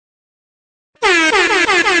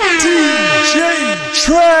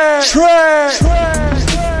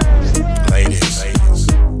Ladies,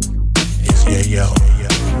 it's Yayo,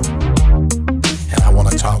 and I wanna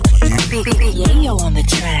talk to you. Yayo on the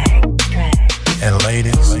track. And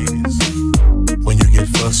ladies, when you get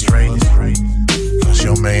frustrated, cause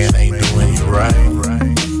your man ain't doing you right,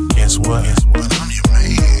 guess what?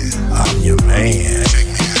 I'm your man.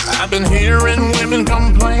 I've been hearing women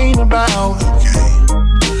complain about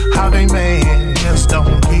how they man just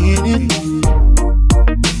don't get it.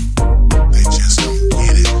 They just don't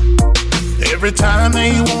get it. Every time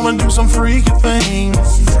they wanna do some freaky things,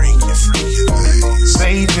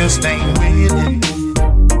 they just ain't with it.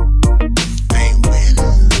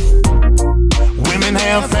 Women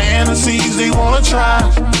have fantasies they wanna try.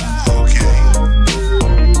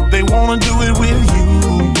 They wanna do it with you.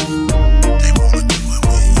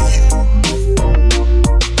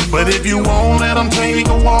 But if you won't let them take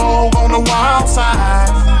a walk on the wild side,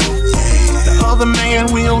 the other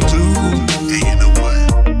man will too. And you know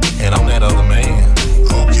what? And I'm that other man.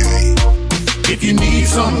 Okay. If you need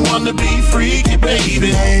someone to be freaky, baby,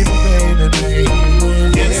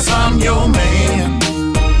 yes, I'm your man.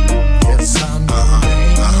 Yes, I'm your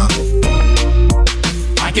man.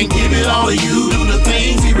 I can give it all to you, do the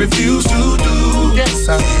things he refused to do. Yes,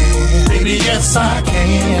 I can. Baby, yes, I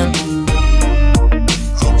can.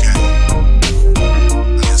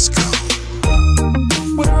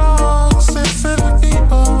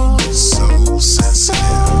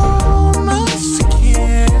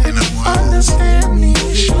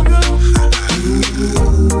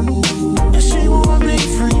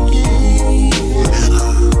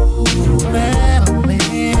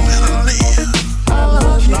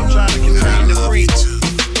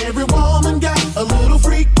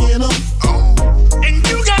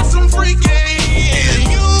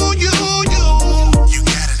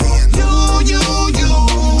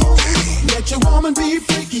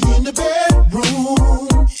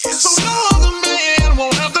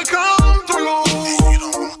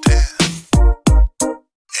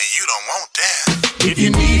 If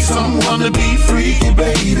you need someone to be freaky,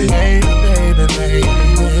 baby, yes,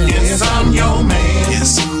 I'm your man. Yes,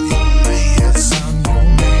 I'm your man. Yes, I'm your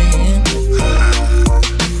man.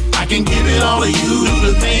 I can give it all to you, do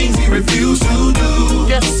the things he refused to do.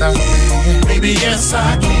 Yes, I can. Baby, yes,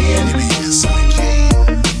 I can. Baby, yes, I can.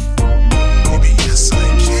 Baby, yes, I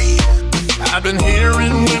can. I've been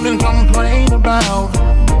hearing women complain about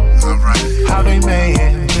how they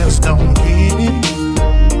man just don't get it.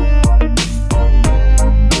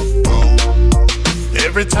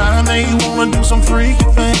 Every time they wanna do some freaky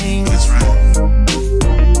things, that's right,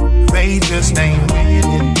 they just ain't with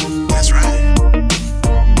it. That's right.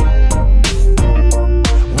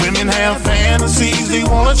 Women have fantasies they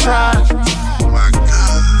wanna try. Oh my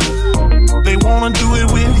God. They wanna do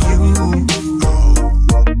it with you.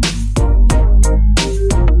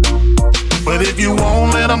 But if you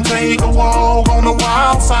won't let them take a walk on the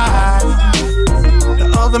wild side,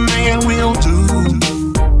 the other man will too.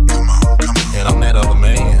 And I'm that other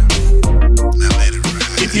man. Now let it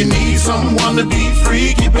ride. If you need someone to be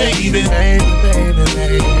freaky, baby,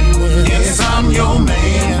 yes, I'm your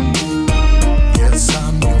man. Yes,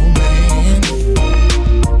 I'm your man.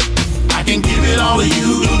 I can give it all to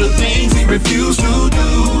you, do the things he refused to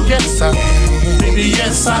do. Yes, I can. Baby,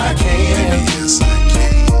 yes, I can. Baby, yes, I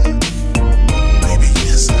can. Baby,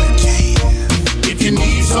 yes, I can. If you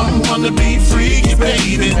need someone to be freaky,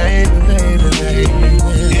 baby,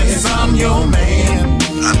 yes, I'm your man.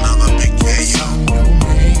 Another big Yayo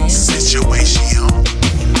situation.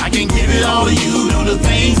 I can give it all to you, do the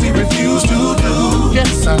things he refused to do.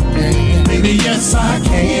 Yes, I can. Baby, yes, I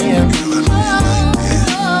can. Girl,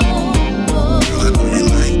 I know you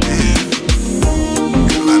like that.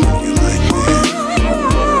 Girl, I know you like that.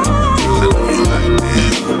 Girl, I know you like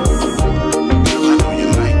that. Girl, I know you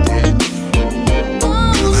like that.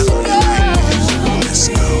 Girl, I know you like that. Let's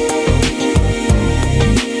go.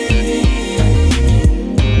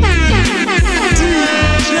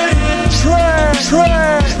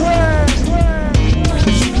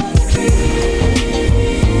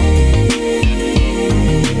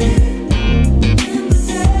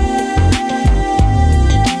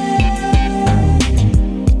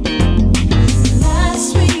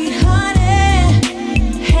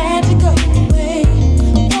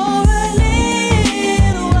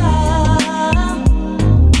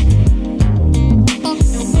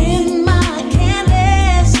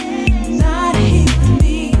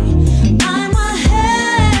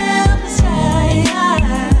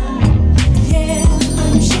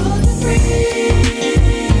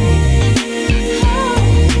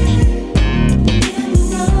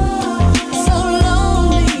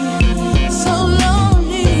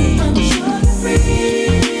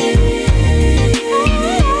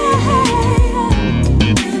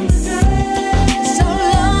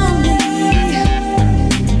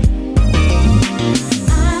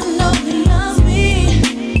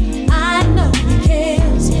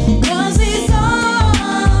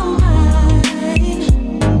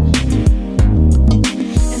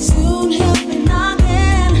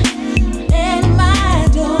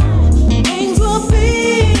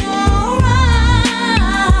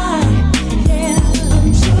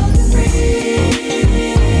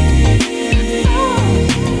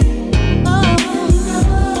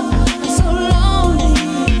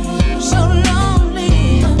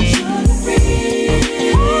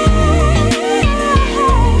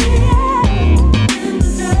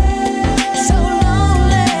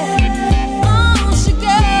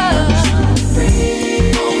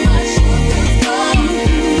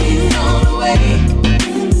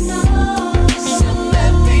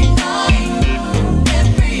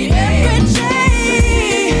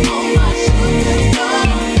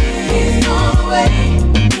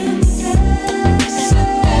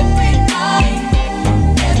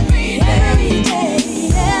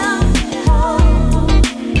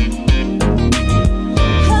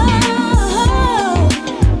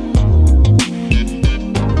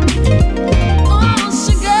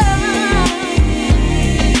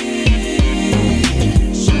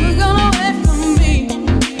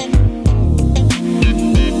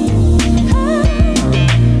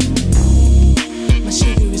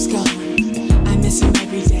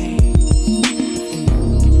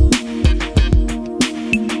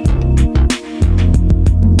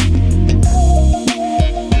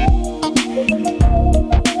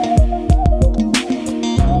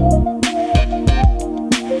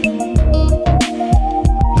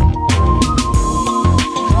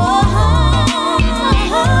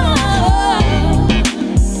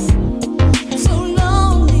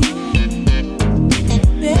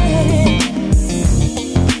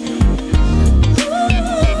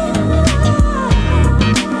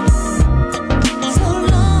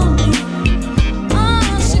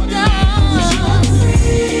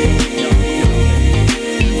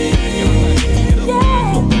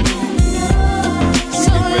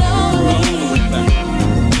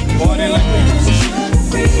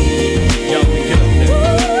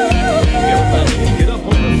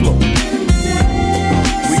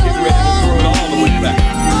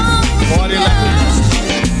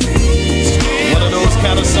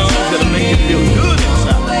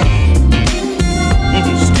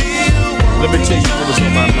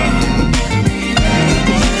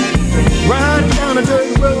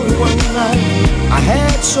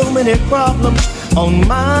 many problems on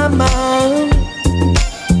my mind.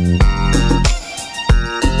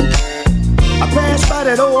 I passed by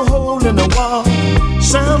that old hole in the wall.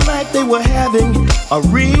 Sound like they were having a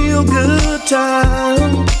real good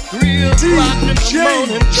time. Real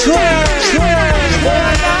DJ TRAC. When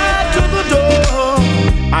I got to the door,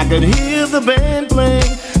 I could hear the band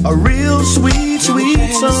playing a real sweet,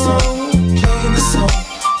 sweet song. Playing the song,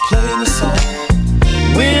 playing the song.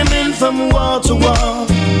 Women from wall to wall.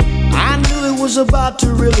 I knew it was about to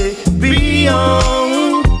really be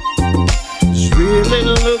on. It's really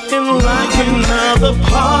looking like another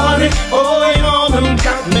party. Oh, y'all done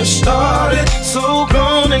got me started. So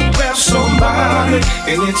gone and grab somebody,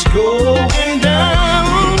 and it's going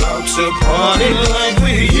down. About to party like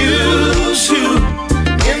we used to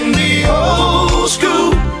in the old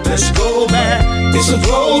school. Let's go back, it's a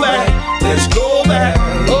throwback. Let's go back,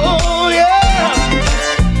 oh yeah.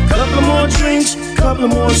 Couple more drinks, couple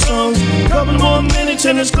more songs, couple more minutes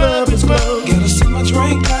and this club is closed. Gotta see my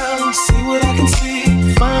drink down, see what I can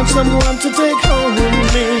see. Find someone to take home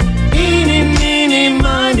with me. Eeny, meeny,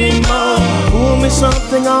 miny, mo. Pull me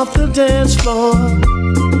something off the dance floor.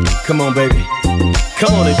 Come on, baby.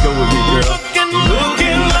 Come on and go with me, girl.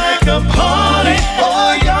 Looking like a party.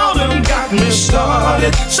 Oh, y'all done got me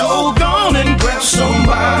started. So gone and grab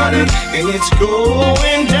somebody, and it's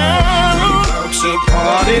going down. About to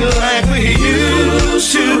party like we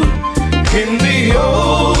used to in the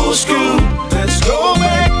old school. Let's go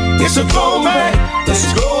back, it's a throwback.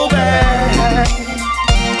 Let's go back.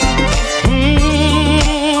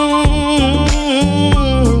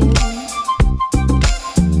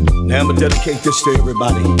 Now I'm gonna dedicate this to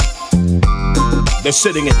everybody that's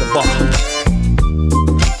sitting at the bar,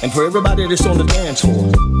 and for everybody that's on the dance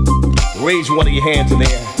floor. Raise one of your hands in the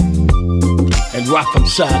air and rock from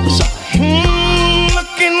side to side.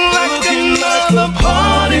 Looking like another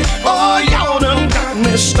party. Oh, y'all done got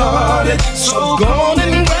me started. So go on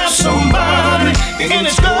and grab somebody, and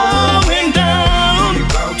it's going down. We're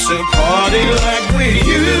about to party like we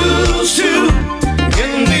used to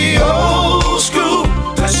in the old school.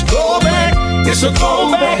 Let's go back, it's a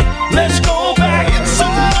throwback. Let's go back, it's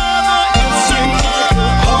another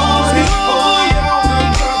party. Oh, y'all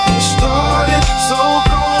done got me started. So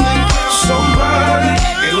go on and grab somebody,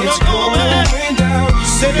 and it's going down.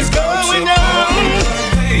 Said it's going down.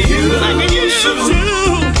 You like we used to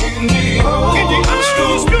in the old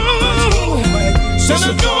school. So let's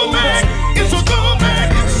go back, it's a throwback.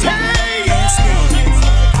 Hey,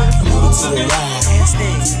 Move to the right.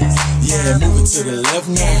 Yeah, move it to the left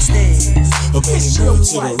now. Oh, baby, move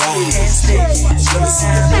it to the right. Let me see you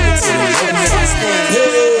move it to the left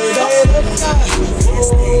now.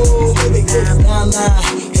 Hey, oh, baby, get it down now.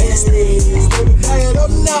 Hey, baby, bag it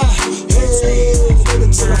up now. Hey, baby,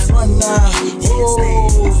 to the front now. Oh,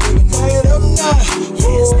 baby, bag it up now.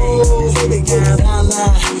 Oh, baby, get it down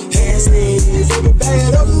now. Hey, baby, bag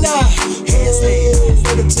it up now. Hey, baby,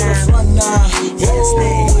 to the front now. Oh,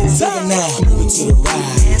 take it now, move it to the right.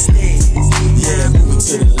 Yeah, move it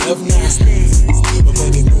to the left now. But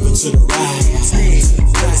baby, move it to the right.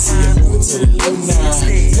 Let me see you move it to the left now.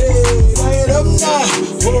 Hey, bag it up now.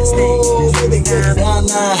 Oh, baby, get it down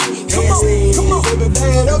now. Come on, baby,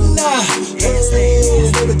 bag it up now. Hey,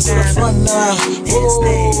 baby, to the front now. Oh,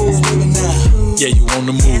 baby, now. Yeah, you on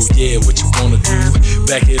the move, yeah, what you wanna do?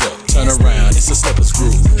 Back it up, turn around, it's a stepper's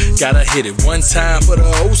groove. Gotta hit it one time for the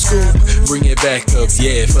old school. Bring it back up,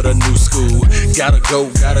 yeah, for the new school. Gotta go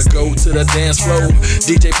to the dance floor.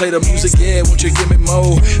 DJ play the music, yeah, won't you give me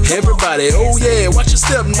more? Everybody, oh yeah, watch your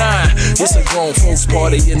step now. It's a grown folks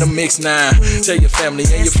party in the mix now. Tell your family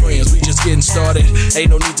and your friends, we just getting started. Ain't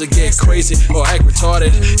no need to get crazy or act retarded.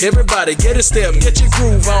 Everybody, get a step, get your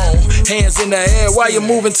groove on. Hands in the air while you're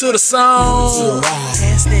moving to the song. Right.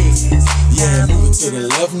 Yeah, move it to the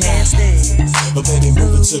left now. But baby,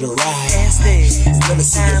 move it to the right. Let me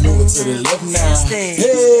see you move it to the left now. Hey,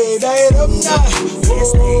 bag it up now.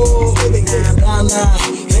 Oh, baby, get it down now.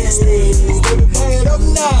 Hey, baby, bag it up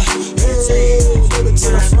now. Hey, baby,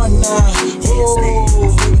 to the front now. Oh,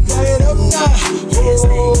 baby, bag it up now.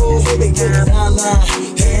 Oh, baby, get it down now.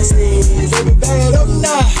 Hey, baby, bag it up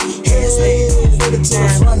now. Hey, baby, to the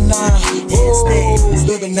front now. Oh,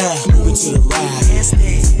 baby, now move it to the right.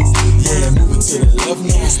 Yeah, move it to the left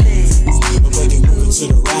now. But baby, move it to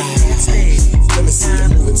the right. Let me see you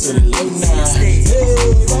move it to the left now. Hey,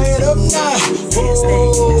 bag it up now.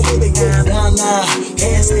 Oh, baby, get it down now.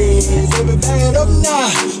 Hey, baby, bag it up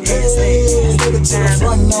now. Hey, baby, to the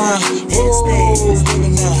front now. Oh, baby,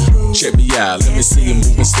 now. Check me out, let me see you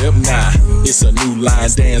moving step 9. It's a new line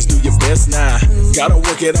dance, do your best now. Gotta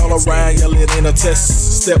work it all around, y'all, it ain't a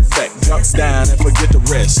test. Step back, drop down, and forget the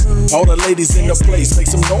rest. All the ladies in the place, make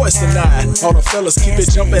some noise tonight. All the fellas, keep it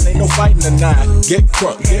jumping, ain't no fighting tonight. Get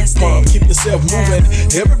crunk, get pumped, keep yourself moving.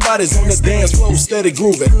 Everybody's on the dance floor, steady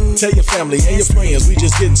grooving. Tell your family and your friends, we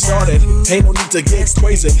just getting started. Ain't no need to get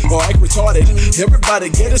crazy or act retarded. Everybody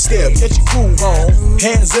get a step, get your groove on.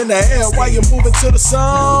 Hands in the air while you're moving to the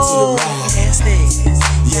song.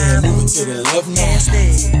 Yeah, moving to the left now.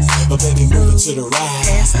 But baby, moving to the right.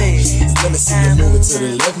 Let me see you moving to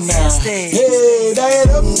the left now. Hey, dial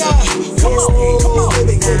it up now. Come on,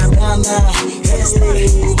 baby, get it down now. Hey, baby,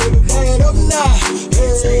 dial it up now.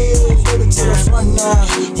 Hey, baby, to the front now.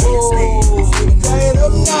 Oh, baby, dial it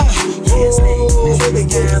up now. Oh, baby,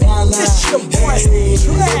 get it down now. It's your boy,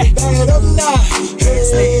 Track. Dial it up now. Hey,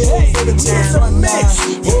 baby, to the front now.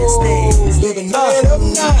 Oh, baby, dial it up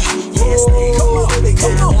now. Come on, baby,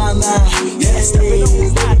 get it down now. Hey, baby,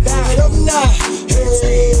 dial it up now. Hey,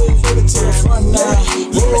 baby, to the front now.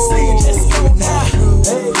 Oh, let's go now.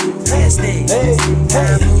 Hey, hey, hey,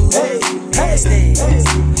 hey,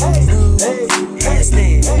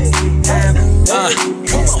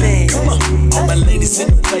 Come on, all my ladies in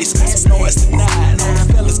the place, make some noise tonight. All the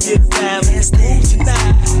fellas get down, let's move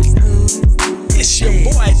tonight. It's your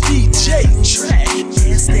boy DJ TRAC.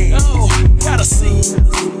 Oh, gotta see.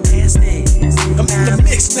 I'm in the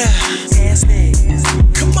mix now.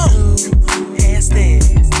 Come on.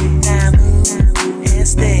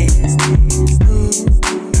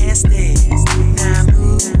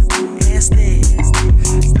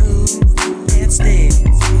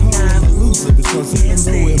 Because even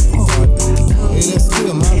though we're apart, hey, that's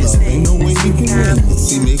still my love. Ain't no way you can win.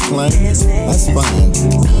 See me climb, that's fine.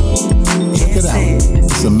 Check it out,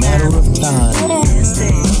 it's a matter of time.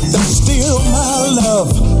 That's still my love.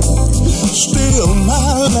 Still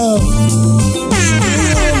my love.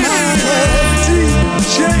 Still my love.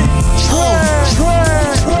 DJ TRAC.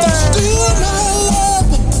 That's still my love.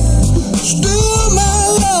 Still my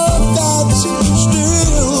love. That's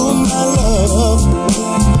still my love.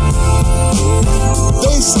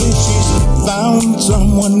 They say she's found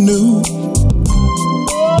someone new.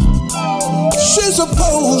 She's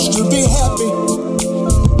supposed to be happy.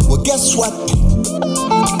 Well, guess what?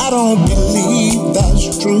 I don't believe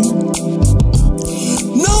that's true.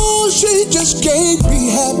 No, she just can't be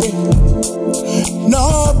happy.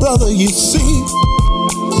 No, brother, you see,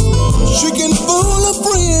 she can fool her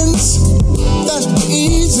friends. That's the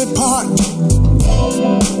easy part.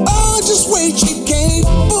 Oh, just wait, she can't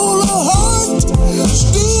fool her heart.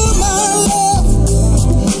 Still my love.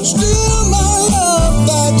 Still my love.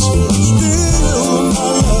 That's still my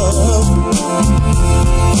love.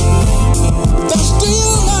 That's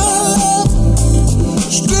still my love.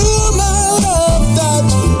 Still my love.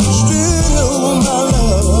 That's still my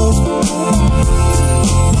love.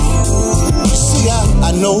 See,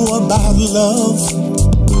 I know about love.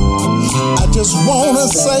 I just wanna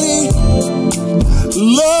say,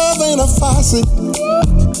 love ain't a faucet.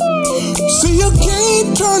 See, you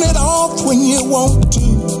can't turn it off when you want to,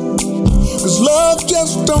 'cause love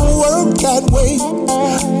just don't work that way.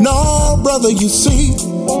 No, brother, you see,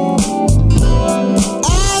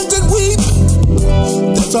 eyes that weep,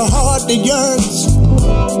 that's a heart that yearns.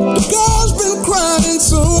 The God's been crying,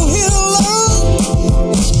 soon he'll learn.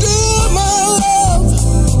 Still my love.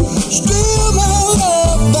 Still my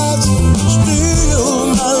love. That's still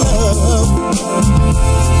my love.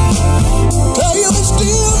 Tell you it's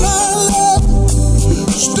still my love.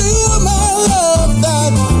 Still my love.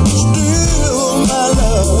 That's still my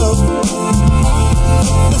love.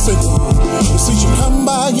 Listen, you see she come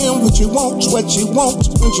by him what she wants when she wants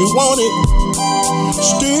it.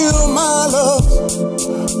 Still my love.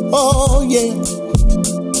 Oh yeah.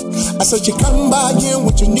 I said you come by him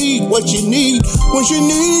what you need when you need it.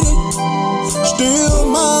 Still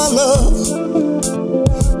my love.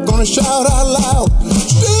 Gonna shout out loud.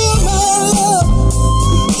 Still my love.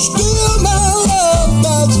 Still my love.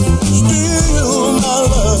 That's still my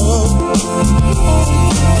love.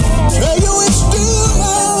 Tell you it's still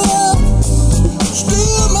my love.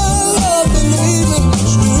 Still my love. Believe me.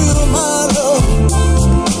 Still my love.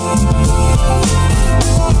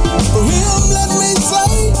 For him, let me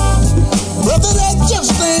say, brother, that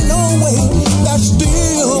just ain't no way. That's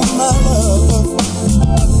still my love.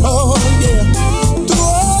 Oh yeah. Through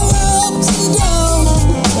all the ups and downs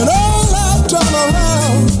and all I've turned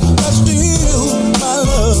around, that's still my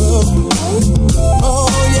love. Oh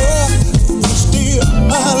yeah. Still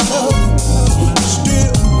my love.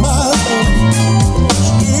 Still my love.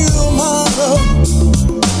 Still my love.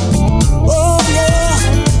 Oh yeah.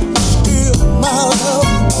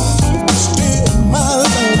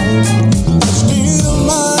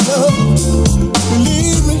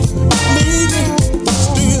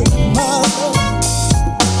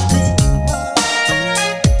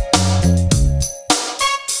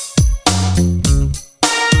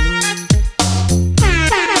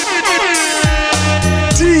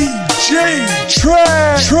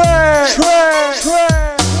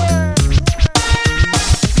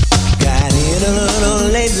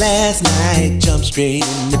 last night, jumped straight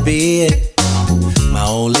into bed. My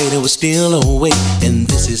old lady was still awake, and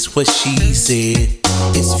this is what she said.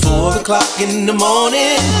 It's 4 o'clock in the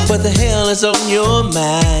morning, what the hell is on your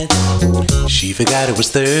mind? She forgot it was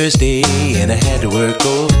Thursday, and I had to work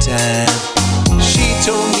overtime. She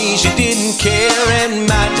told me she didn't care, and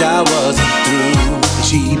my job wasn't through.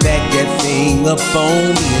 She backed that thing up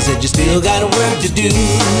on me and said, you still got work to do,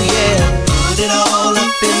 yeah. Put it all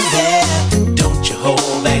up in there, don't you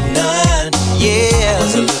hold back none. Yeah, I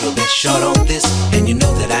was a little bit short on this, and you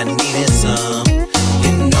know that I needed some.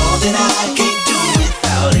 You know that I can't do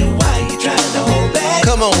without it. Why you trying to hold back?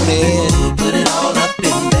 Come on in, put it all up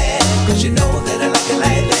in there, cause you know that I like it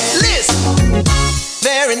like that. Listen,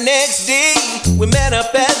 very next day we met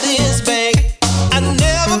up at this bank. I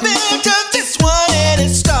never been to this one, and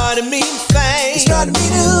it started me to think. It started me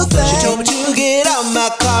to think. She told me to get out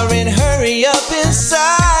my car and hurry up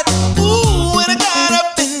inside. Ooh, when I got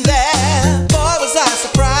up in there, boy was I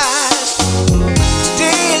surprised.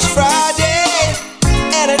 Today is Friday,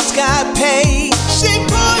 and it's got paid. She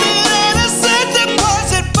put it in a set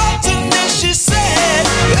deposit box, and then she said,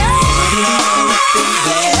 hey,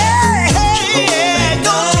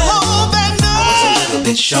 don't you hold back no. I was a little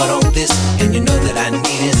bit short on this, and you know that I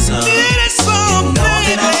needed some. You know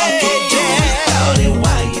that I can't do without it.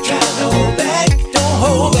 Why you trying to hold back? Don't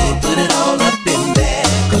hold back, put it all up in there,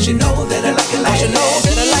 cause you know that I like it like that. You know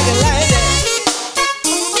that I like it like that.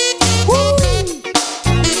 Woo!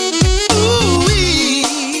 Ooh-wee.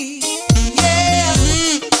 Yeah.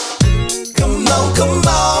 Come on, come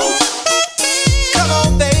on. Come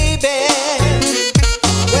on, baby.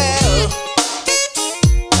 Well,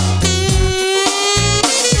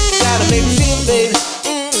 gotta make me feel, baby.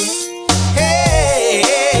 Hey,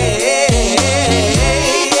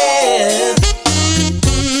 yeah.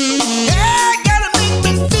 Yeah, gotta make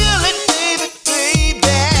me feel it, baby,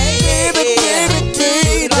 baby.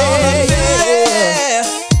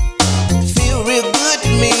 Feel real good to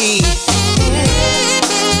me.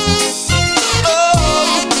 Oh.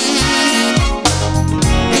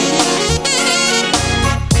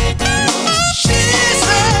 She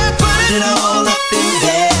said, put it all up in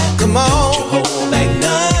there. Come on. Don't you hold back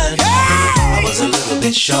none. I was a little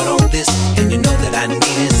bit short on this, and you know that I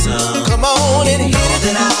needed some. Come on and hit it,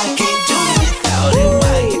 that I can't do without it.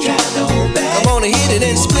 Why you trying to hold back? Come on and hit it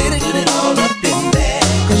and split it. Put it all up in there,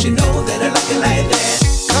 cause you know that I like it like that.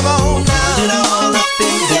 Come on now. Put it all up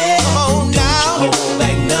in there. Come on now. Don't you hold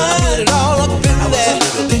back none. Put it all up in there. I was a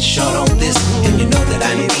little bit short on this, and you know that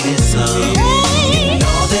I needed some. You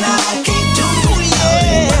know that I can't do without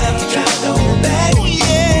it. Why you trying to hold back?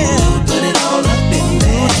 Put it all up in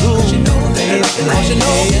there, cause you know that I like it like that. You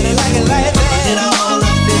know that I like it like that. Put it all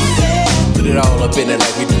up in there. Put it all up in there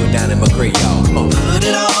like we do it down in McCray, y'all. Come on. Put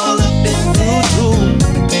it all up in there,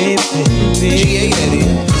 baby. G.A. that is.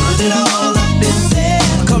 Put it all up in there.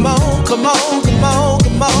 Come on, come on, come on,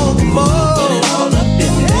 come on, come on. Put it all up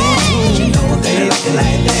in there, cause you know that I like it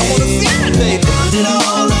like that. I wanna feel it, baby. Put it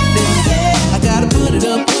all up in there. I gotta put it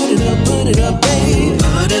up, put it up, put it up, baby.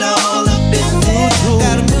 Put it all up in there.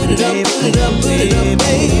 Gotta put it up, put it up, put it up,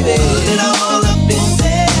 baby. Put it all up in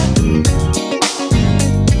there.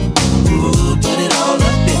 Ooh, put it all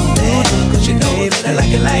up in there, cause you know that I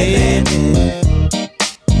like it like that.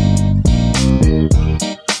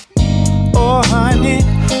 Oh honey,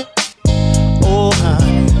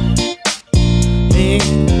 yeah.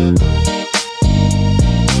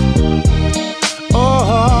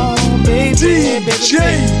 Oh baby, DJ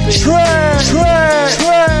TRAC.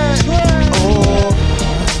 Oh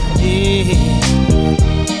yeah,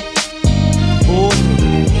 oh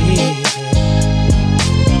yeah.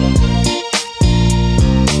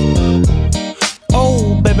 Oh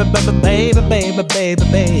baby, baby, baby, baby,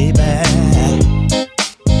 baby.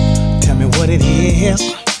 Tell me what it is.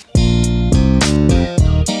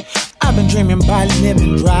 I've been dreaming about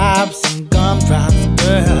lemon drops and gumdrops,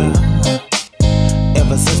 girl,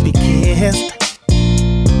 ever since we kissed.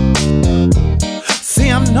 See,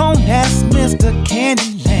 I'm known as Mr.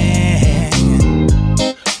 Candyland,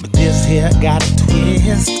 but this here got a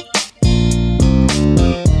twist.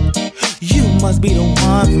 You must be the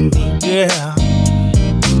one for me, girl,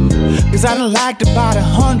 cause I done liked about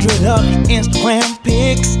 100 of your Instagram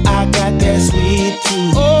pics. I got that sweet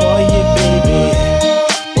tooth for you, baby.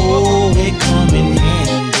 Oh, it come in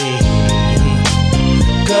handy,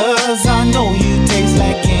 cause I know you taste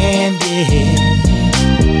like candy.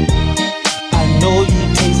 I know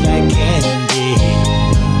you taste like candy.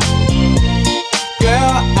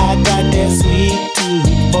 Girl, I got that sweet tooth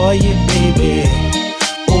for you, baby.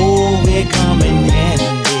 Oh, it come in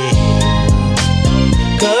handy,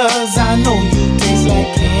 cause I know you taste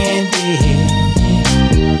like candy.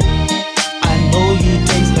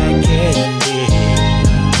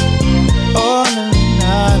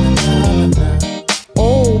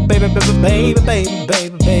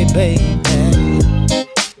 baby.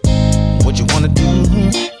 What you wanna do?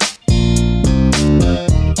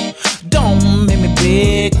 Don't make me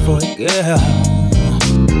beg for it, girl,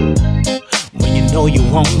 when you know you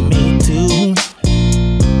want me to.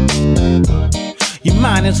 You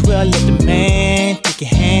might as well let the man take your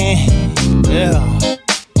hand, girl,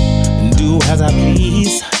 and do as I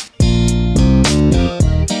please.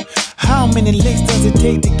 How many licks does it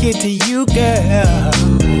take to get to you, girl?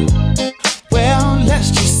 Well,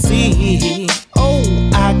 let's just see. Oh,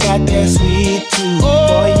 I got that sweet tooth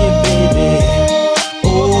for you, baby.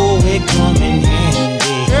 Oh, it come in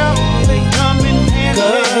handy. Girl, it come in handy.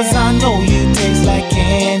 'Cause I know you taste like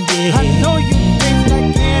candy. I know you taste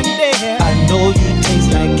like candy. I know you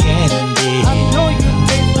taste like candy. I know you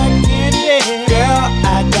taste like candy. Girl,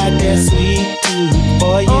 I got that sweet tooth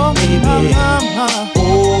for you, baby.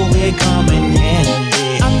 Oh, it come in handy.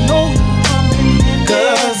 I know you come in handy.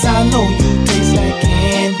 'Cause I know you taste like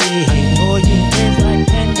candy. I know you taste like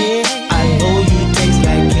candy. I know you taste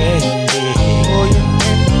like candy. I know you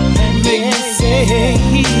taste like candy. Make me say,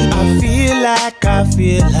 I feel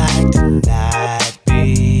like tonight,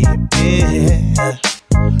 baby.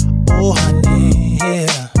 Oh, honey,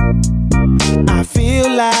 I feel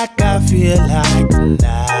like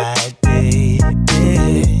tonight, baby.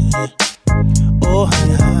 Oh,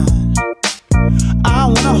 honey, I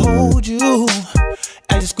wanna hold you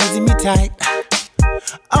and just squeezing me tight.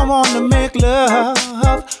 I wanna make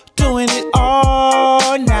love, doing it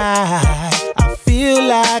all night. I feel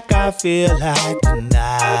like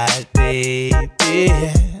tonight, baby.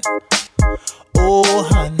 Oh,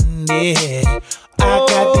 honey, I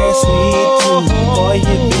got that sweet tooth for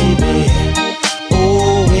you, baby.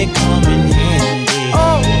 Oh, it come in handy.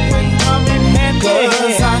 Oh, it come in handy.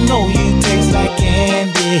 'Cause I know you taste like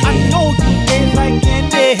candy. I know you taste like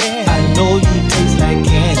candy. I know you taste like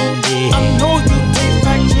candy. I know you taste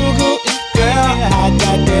like sugar. Girl, I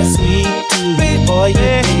got that sweet tooth for you,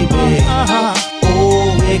 baby.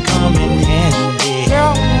 Oh, it come in handy.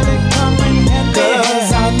 Girl, it come in handy.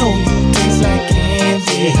 'Cause I know you taste like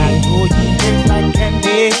candy. I know you taste like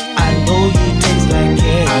candy. I know you taste like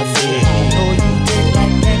candy. I know you taste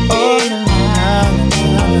like candy. Oh,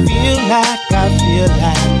 I feel like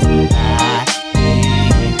tonight,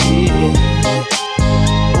 baby.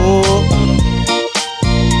 Oh,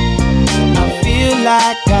 I feel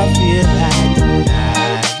like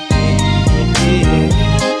tonight, baby.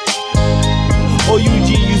 Oh,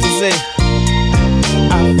 Eugene used to say,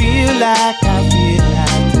 I feel like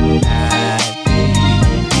tonight,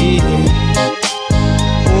 baby.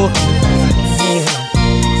 Oh, yeah.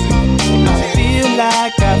 I feel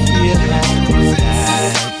like tonight,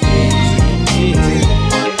 baby.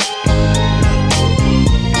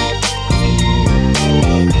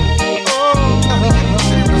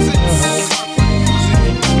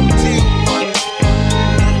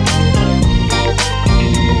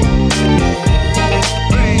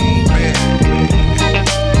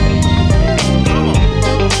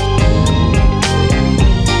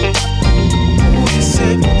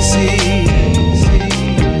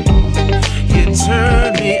 You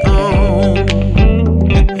turn me on.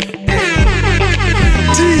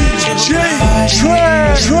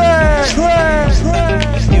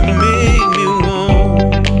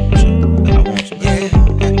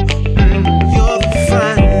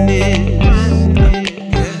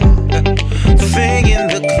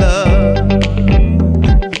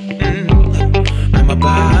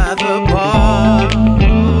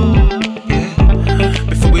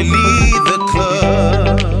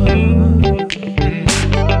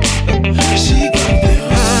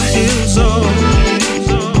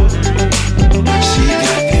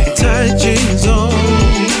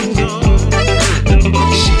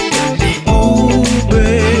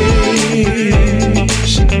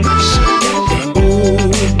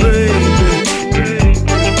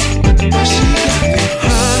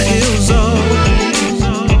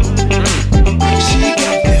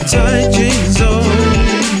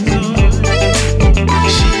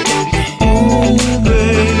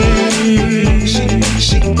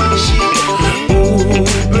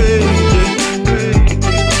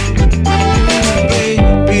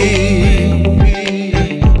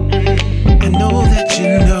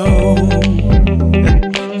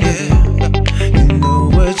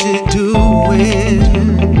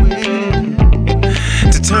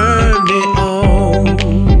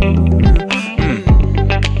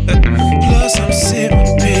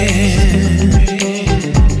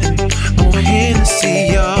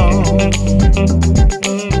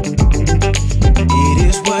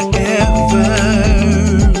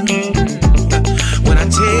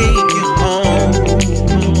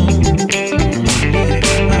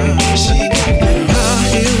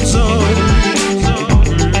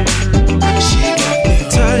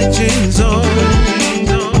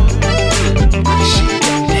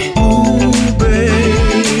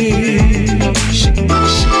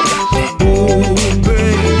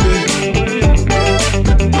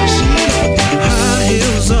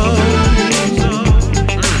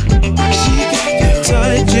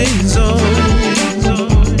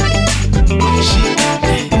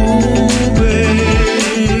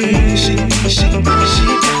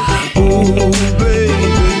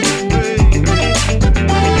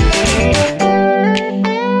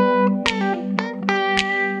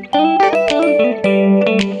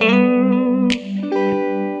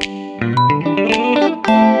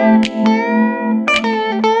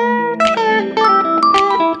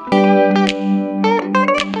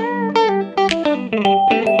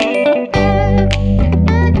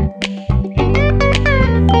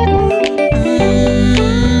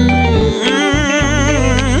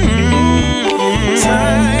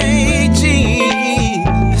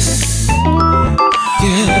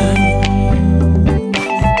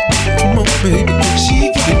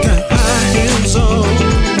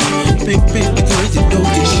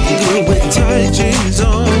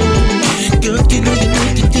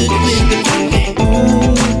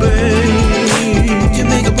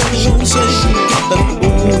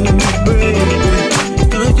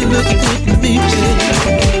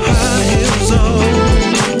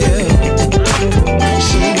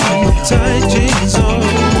 tight jeans on.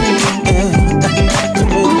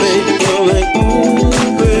 Come on, baby, you're like, ooh,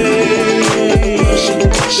 baby.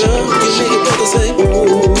 Sure, you make it better, say,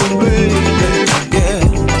 ooh, baby. Yeah.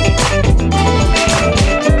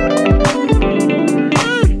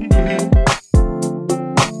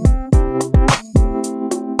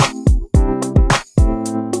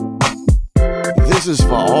 This is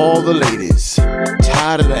for all the ladies.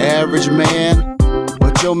 Tired of the average man?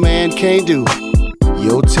 What your man can't do,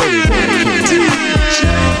 your teddy bear can do.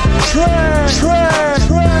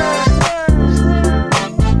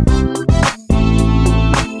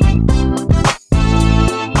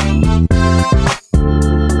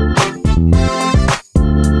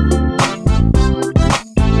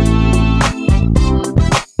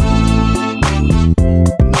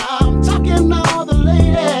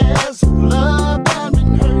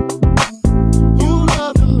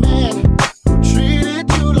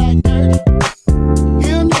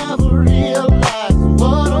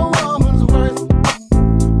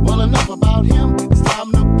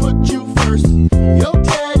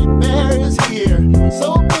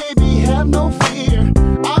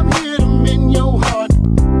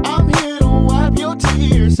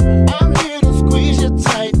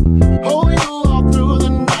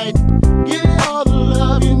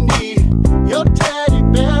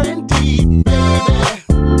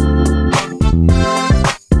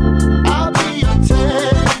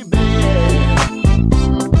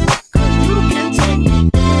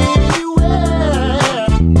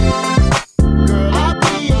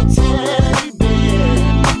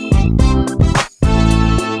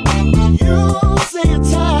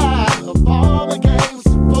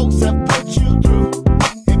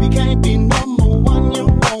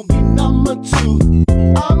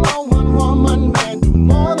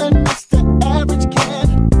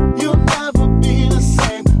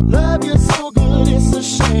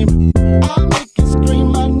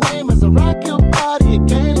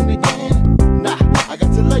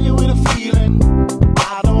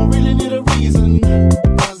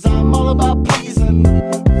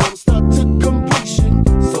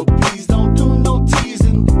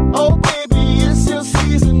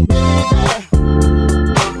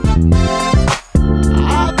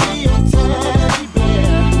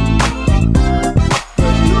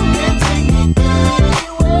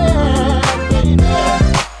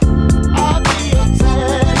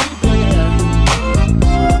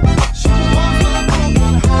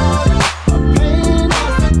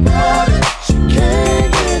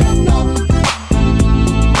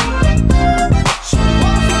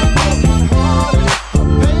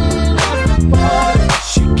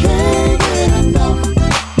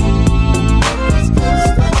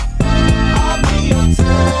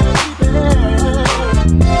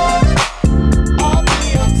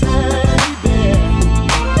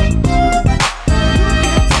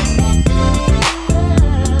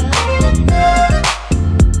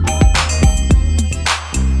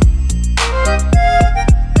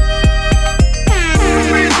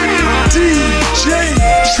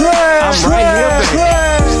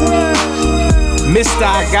 Mister,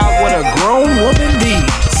 I got what a grown woman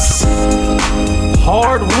needs.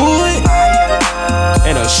 Hardwood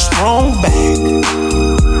and a strong back.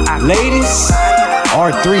 Ladies,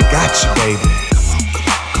 R3 got you, baby.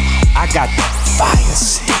 I got the fire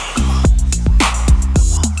stick.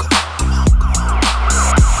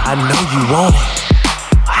 I know you want it.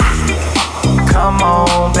 Come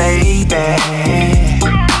on, baby.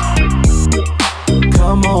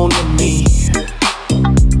 Come on to me.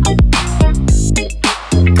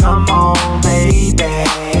 Come on, baby.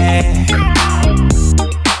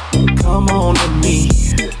 Come on to me.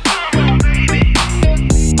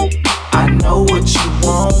 I know what you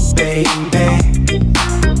want, baby.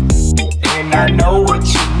 And I know what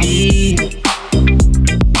you need.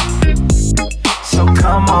 So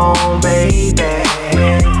come on, baby,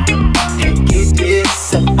 and get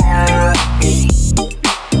this out of me.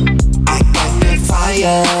 I got that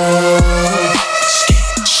fire.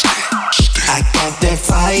 I got that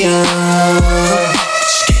fire.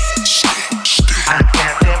 I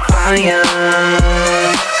got that fire.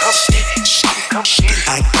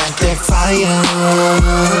 I got that fire.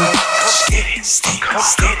 Baby.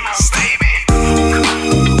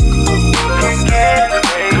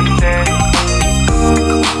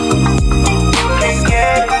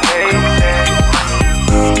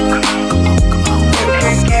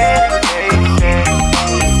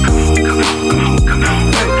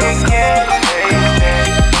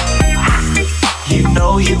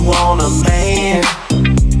 You want a man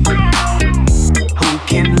who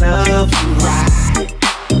can love you right.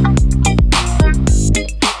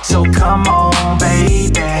 So come on,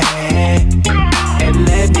 baby,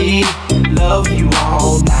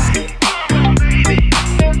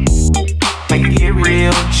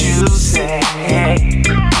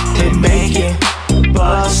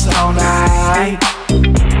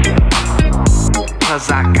 'cause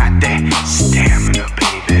I got that stamina,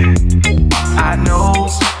 baby. I know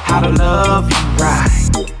how to love you right.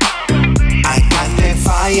 I got that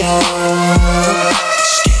fire.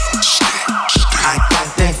 I got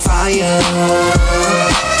that fire.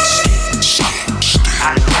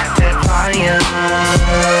 I got that fire.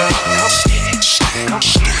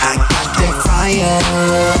 I got that fire.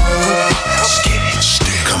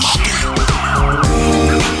 Come on.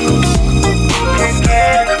 You can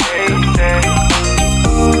get it, baby.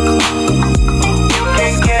 You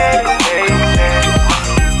can get it, baby.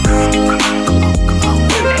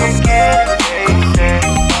 You can get it, baby.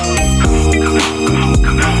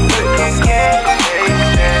 You can get it, baby.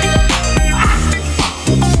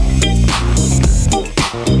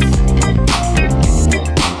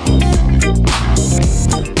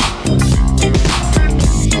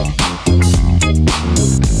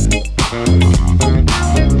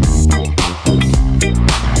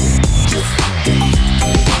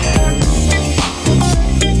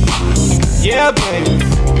 Yeah, baby,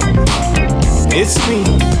 it's me,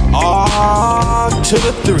 R to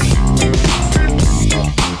the 3.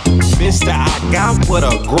 Mister, I got what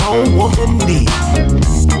a grown woman needs,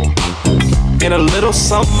 and a little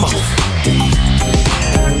something more.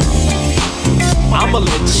 I'ma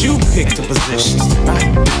let you pick the positions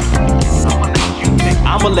tonight.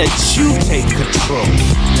 I'ma let you take control.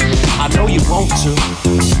 I know you want to.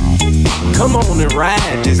 Come on and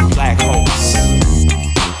ride this black horse.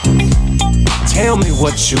 Tell me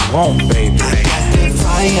what you want, baby. I got that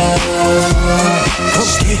fire.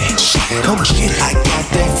 Come get it. Come get it. I got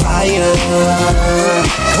that fire.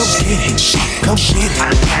 Come get it. Come get it. I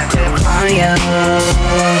got that fire.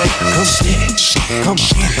 Come get it. Come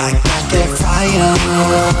get it. I got that fire.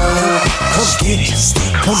 Come get it.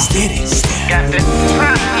 Come get it. Got that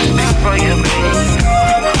fire for you, baby.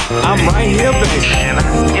 I'm right here, baby. And I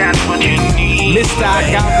got what you need. Mister, I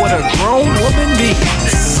got what a grown woman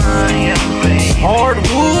needs.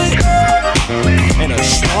 Hardwood and a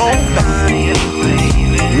strong back.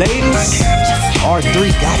 Ladies, R3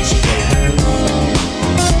 got you, baby.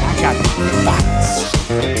 I got the vibes.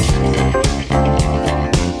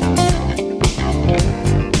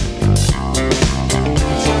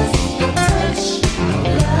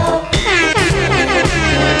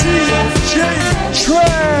 DJ TRAC.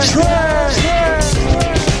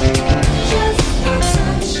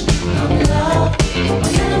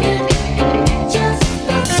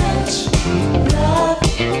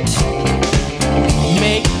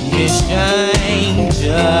 Shine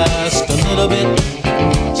just a little bit,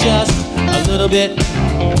 just a little bit.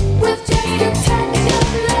 With just a touch of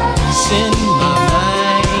love. Send my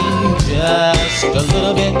mind just a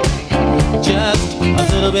little bit, just a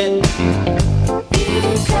little bit. You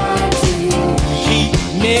got to keep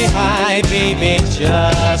me high, baby,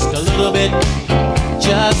 just a little bit,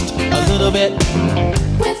 just a little bit.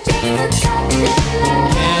 with just a touch of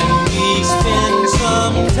love. Can we spend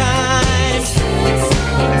some time?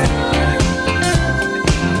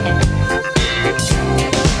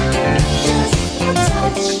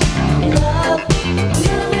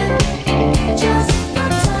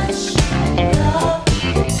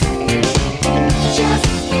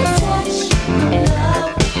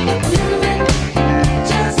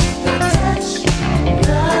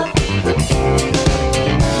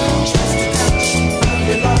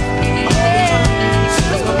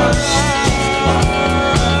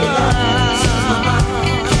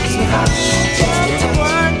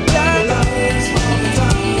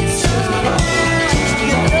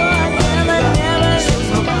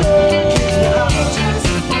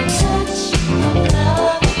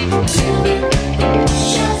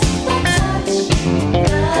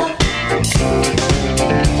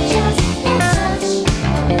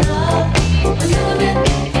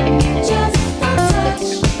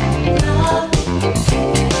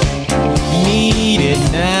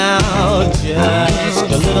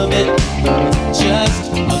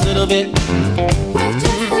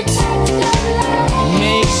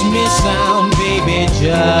 Makes me sound, baby,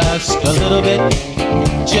 just a little bit,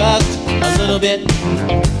 just a little bit.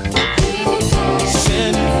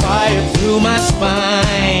 Send fire through my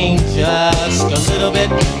spine, just a little bit,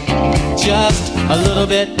 just a little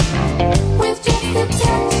bit. With just a touch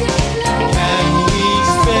of love. Can we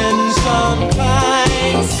spend some time?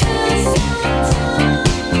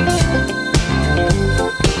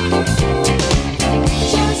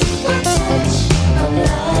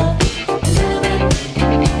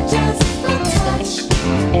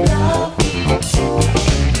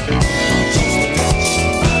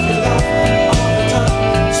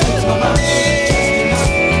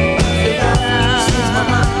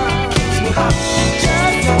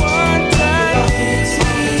 Just one time.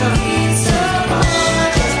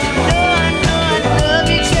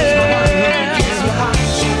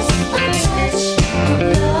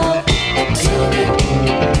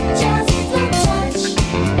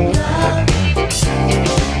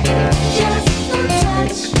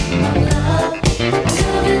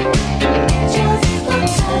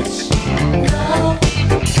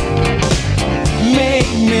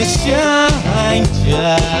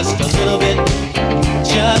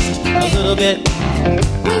 bit.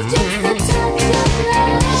 With just a touch of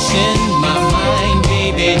love. In my mind,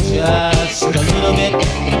 baby, just a little bit.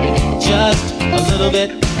 Just a little bit.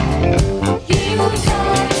 You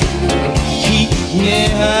got to Keep me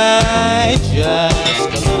high, just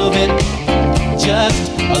a little bit.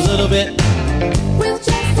 Just a little bit. with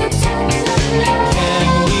just a touch of love. Can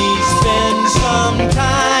we spend some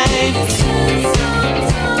time? Spend some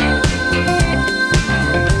time.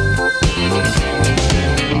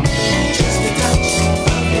 Just a touch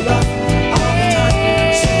of your love all the time.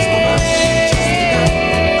 Sings my mind. Just a touch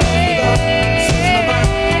of your love. Sings my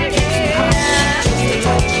mind. Keeps me high. Just a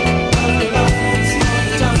touch of your love. Sings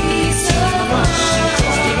my mind.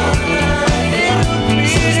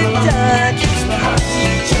 Sings my mind. Sings my mind. Keeps me high.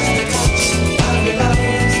 Just a touch of your love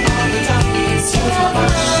all the time. Sings my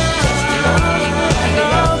mind.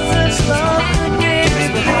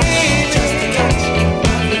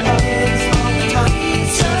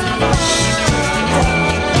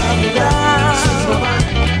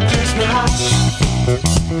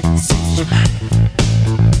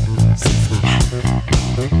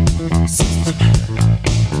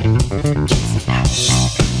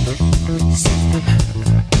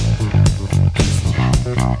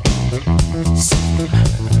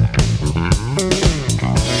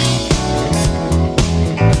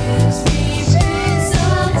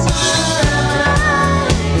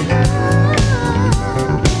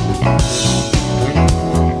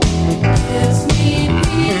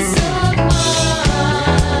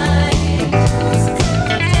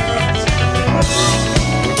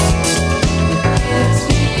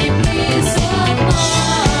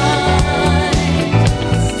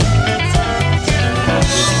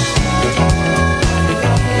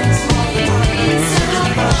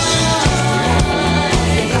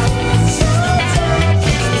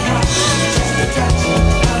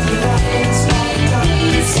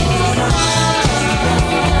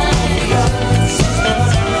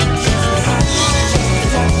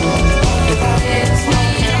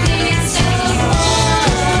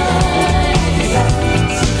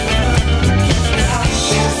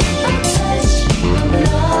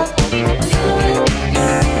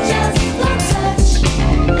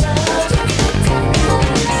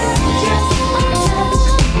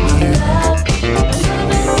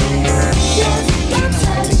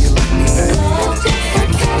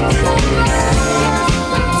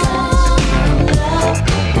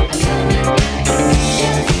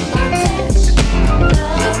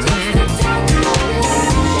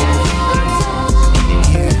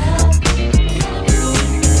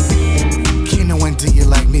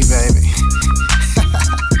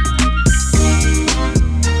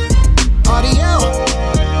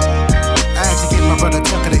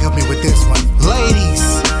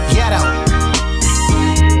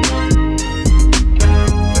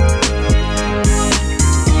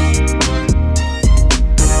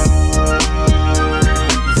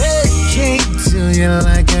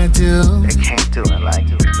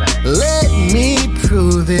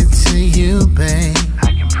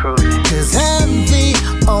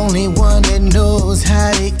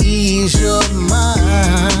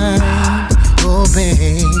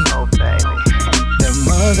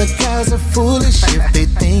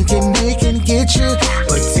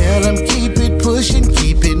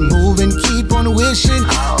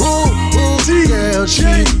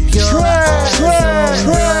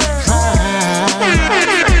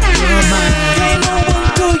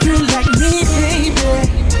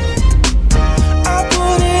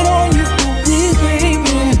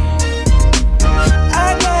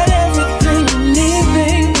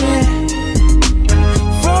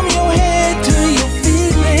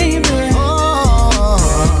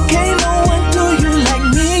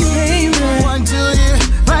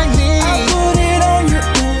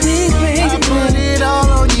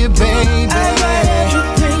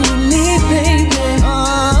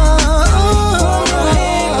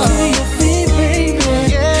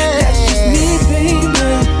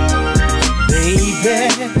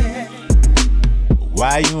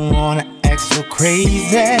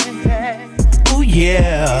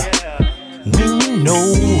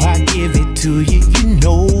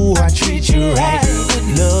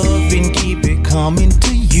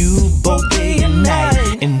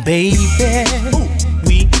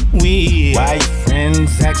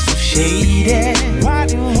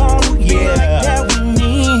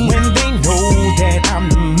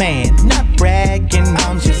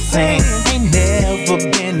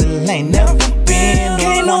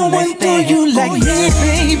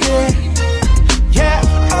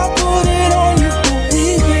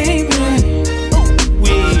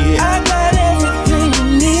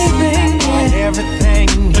 Everything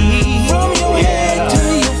you need. From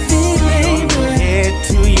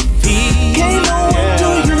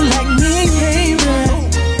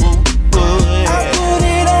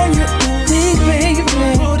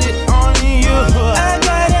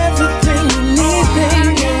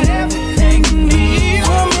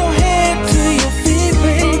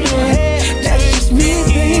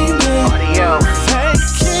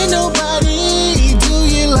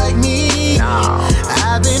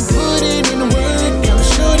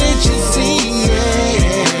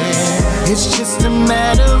It's just a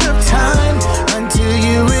matter of time until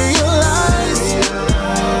you realize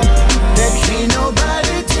that ain't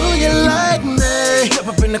nobody do you like me. Step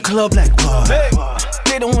up in the club like what?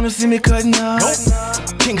 They don't wanna see me cutting up.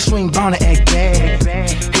 King swing bound to act bad.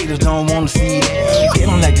 Haters don't wanna see that. They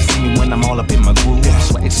don't like to see me when I'm all up in my groove.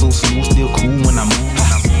 Swag so smooth, still cool when I move.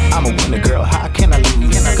 I'm a winner, girl. How can I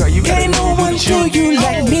lose? Girl, you ain't no one do you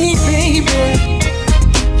like me, baby.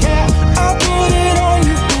 Yeah, I'll put it on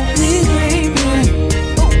you for me, baby.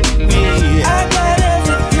 I got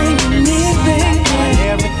everything you need, baby.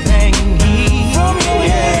 Everything you need. From your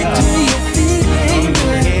head to your feet, baby. From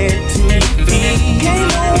your head to your feet. Ain't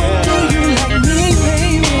no one do you like me,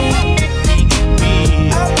 baby.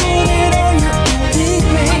 I'll put it on you for me,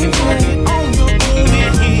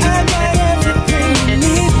 baby. I got everything you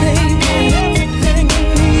need, baby. Everything you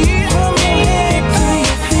need. From your head to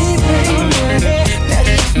your feet, baby. That's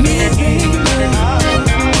just me, baby.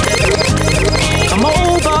 Come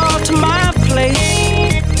over to my place.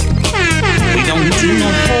 We don't do no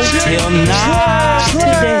hotel night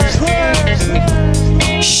today.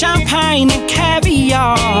 Champagne and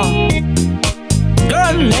caviar.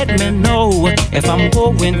 Girl, let me know if I'm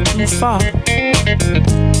going too far.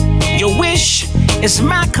 Your wish is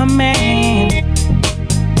my command.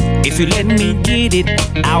 If you let me get it,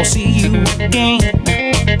 I'll see you again.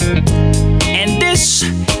 And this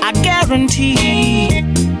I guarantee.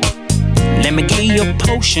 Let me give you a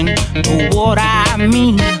potion to what I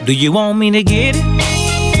mean. Do you want me to get it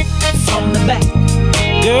from the back?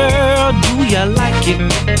 Girl, do you like it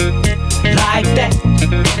like that?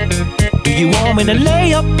 Do you want me to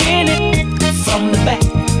lay up in it from the back?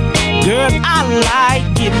 Girl, I like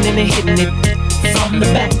getting it, hitting it from the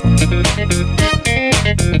back.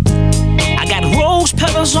 I got rose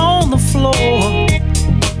petals on the floor.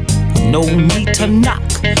 No need to knock,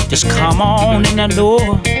 just come on in the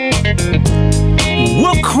door.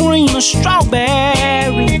 Whipped cream and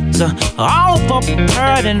strawberries, all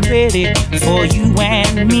prepared and ready for you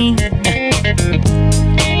and me.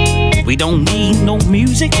 We don't need no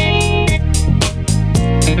music.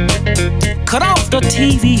 Cut off the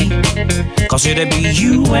TV, cause it'll be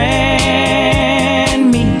you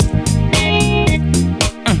and me.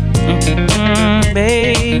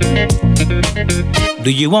 Baby,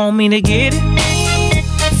 do you want me to get it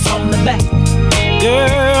from the back?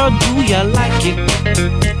 Girl, do you like it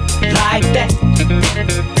like that?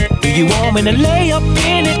 Do you want me to lay up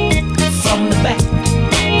in it from the back?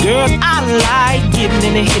 Girl, I like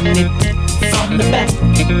getting it, hitting it from the back.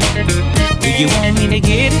 Do you want me to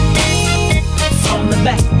get it from the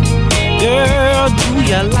back? Girl, do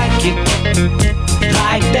you like it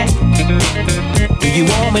like that? Do you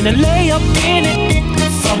want me to lay up in it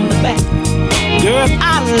from the back? Girl,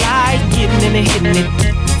 I like getting it, hitting it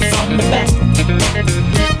from the back.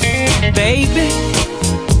 Baby,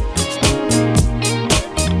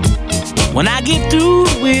 when I get through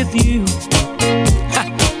with you,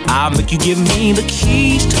 I'll make you give me the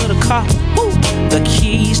keys to the car, the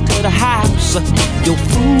keys to the house, your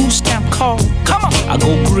food stamp card. Come on, I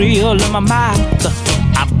go grill in my mouth.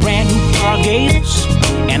 I brand new car gators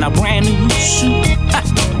and a brand new suit. I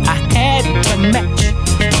had to match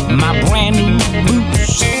my brand new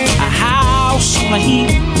boots. A house on a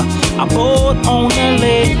hill, a boat on the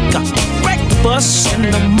lake, breakfast in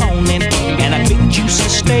the morning, and a big juicy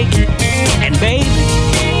steak. And baby,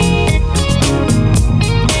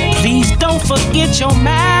 please don't forget your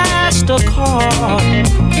MasterCard,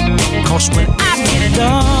 cause when I get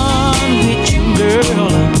done with you,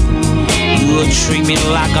 girl, you'll treat me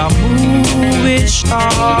like a movie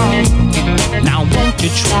star. Now won't you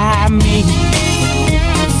try me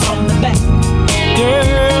from the back?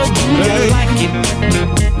 Girl, do you like it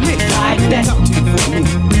like that?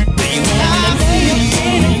 Do you want me to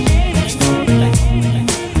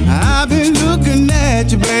I've been looking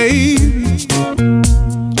at you, baby.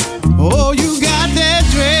 Oh, you got that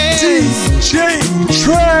dress. DJ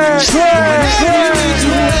TRAC.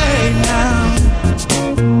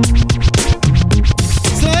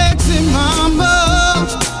 Sexy mama,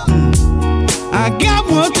 I got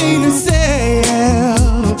one thing to say.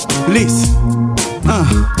 Listen, I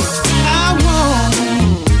want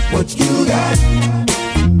what you got.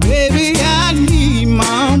 Baby, I need,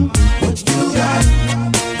 mom, what you got.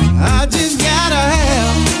 I just gotta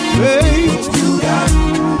have, baby, what you got.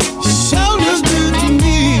 Shoulders good to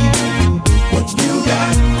me, what you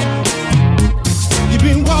got. You've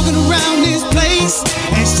been walking around this place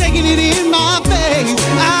and shaking it in my face.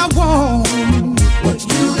 I want what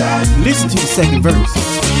you got. Listen to the second verse.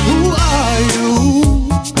 Who are you?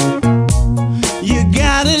 You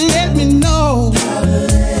gotta let me know.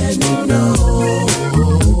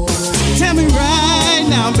 Tell me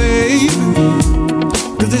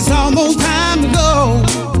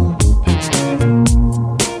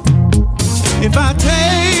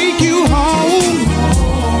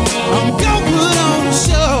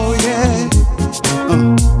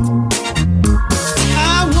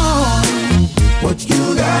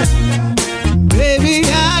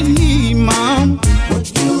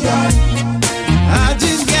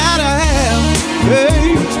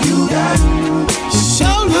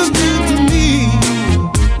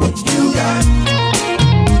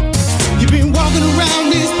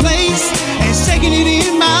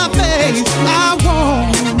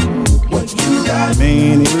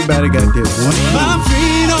My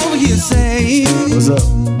friend over here say, what's up?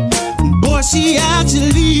 Boy, she out your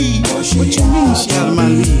league. What you mean she out of my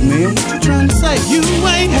league, man? What you trying to say? You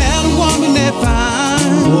ain't had a woman that fine.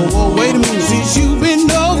 Whoa, whoa, wait a minute. Since you been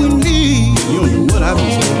knowing me. You don't know what I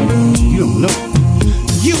been saying. You don't know.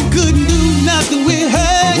 You couldn't do nothing with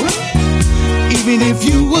her. What? Even if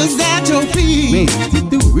you was at your feet. Man, you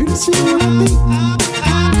do really see what I mean?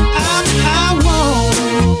 I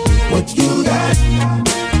want what you got.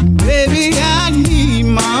 Baby, I need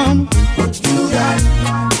mom. What you got?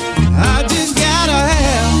 I just gotta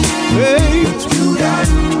have, hey, what you got?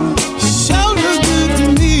 Sure look good to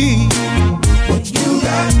me. What you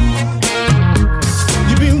got?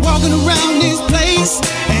 You've been walking around this place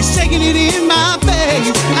and shaking it in my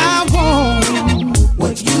face. I want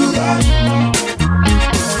what you got.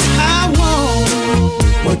 I want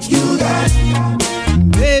what you got.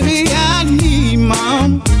 Baby, I need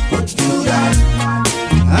mom. What you got?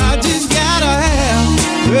 I just gotta have,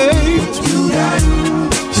 hey, what you got?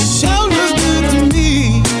 Sure look good to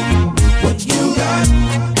me. What you got?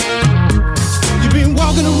 You've been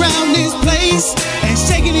walking around this place and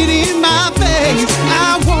shaking it in my face.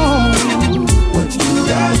 I want what you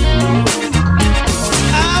got.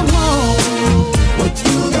 I want what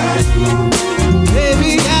you got.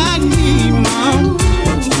 Baby, I need mom.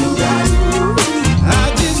 What you got?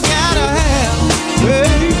 I just gotta have,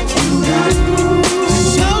 hey, what you got?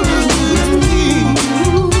 Sure look good to me.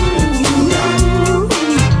 What you got?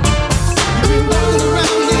 You've been walking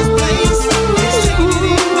around this place and shaking it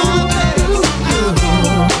in my face.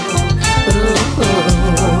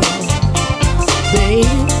 Babe,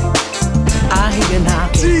 I hear you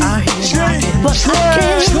knocking, but I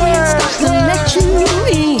can't stop to let you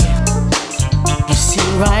in. You see,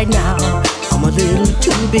 right now I'm a little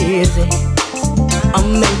too busy. I'm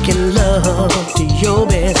making love to your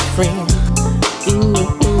best friend. Ooh,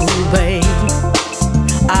 babe,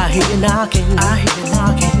 I hear you knocking,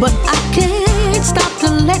 but I can't stop to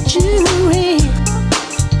let you in.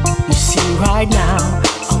 You see, right now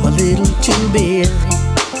I'm a little too busy.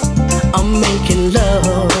 I'm making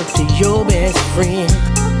love to your best friend.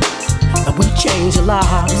 And we changed a lot,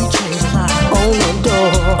 on the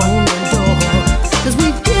door, 'cause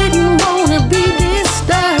we didn't wanna be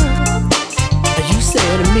disturbed. And you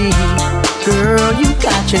said to me, girl, you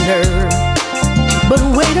got your nerve. But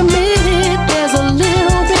wait a minute, there's a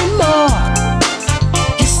little bit more.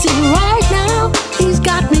 You see, right now, he's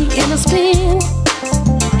got me in a spin.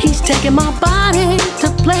 He's taking my body to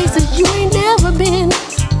places you ain't never been.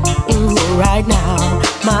 Ooh, right now,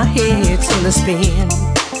 my head's in a spin.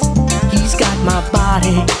 He's got my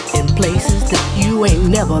body in places that you ain't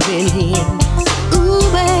never been in. Ooh,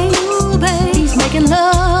 babe, he's making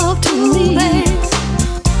love to me, babe.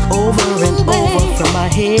 Over and over, from my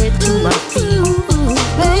head to my feet.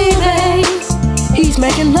 Baby, he's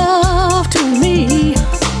making love to me.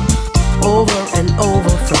 Over and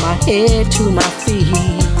over, from my head to my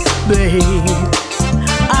feet. Babe,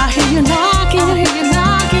 I hear you knocking,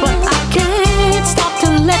 but I can't stop to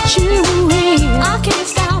let you in. I can't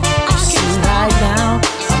stop. Right now,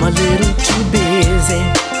 I'm a little too busy.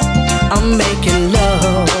 I'm making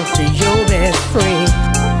love to your best friend.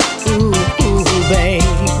 Ooh, babe,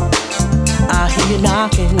 I hear you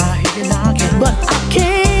knocking, but I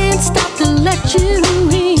can't stop to let you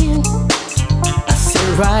in. I said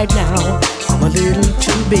right now, I'm a little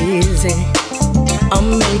too busy. I'm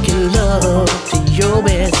making love to your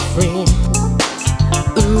best friend.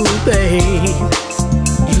 Ooh, babe,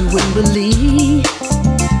 you wouldn't believe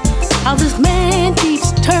how this man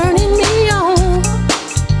keeps turning me on.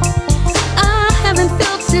 I haven't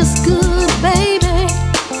felt this good, baby.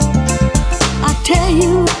 I tell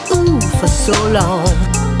you, ooh, for so long.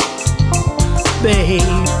 Babe,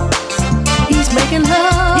 he's making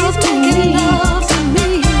love to me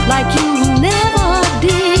like you never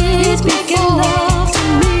did. He's making love to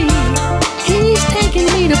me. He's taking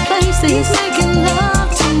me to places. He's making love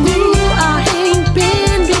to me I ain't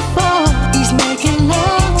been before. He's making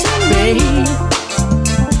love to me. Babe,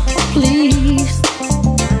 please,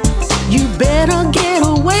 you better get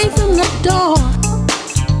away from the door.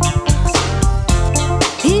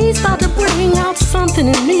 He's about to bring out something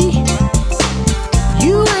in me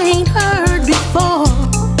you ain't heard before.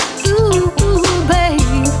 Ooh,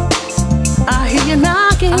 babe, I hear you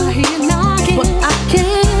knocking, but I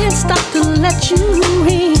can't stop to let you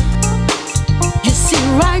in. You see,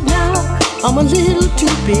 right now, I'm a little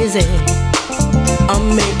too busy.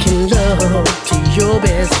 I'm making love to your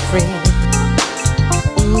best friend.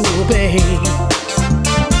 Ooh, babe.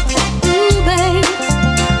 Ooh, babe.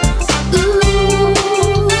 Ooh,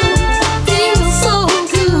 feels so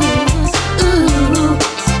good. Ooh,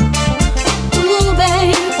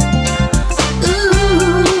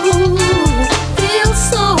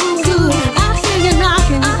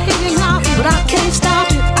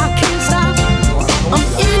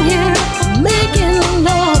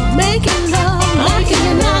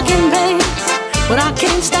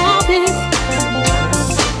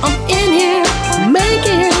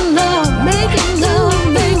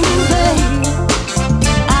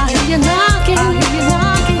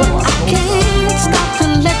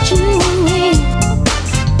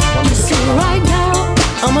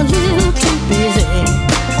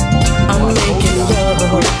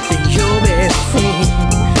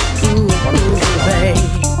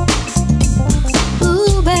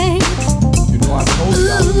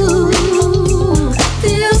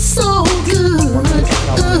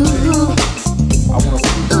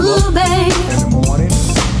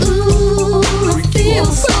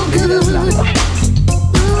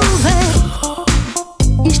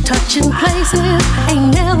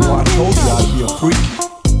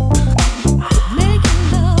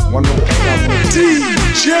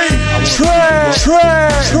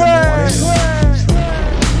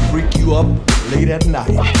 at night.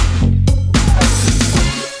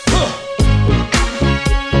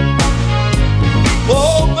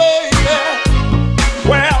 Oh, baby,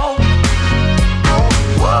 well,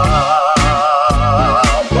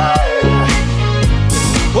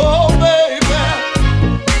 oh, baby,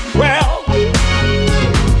 well,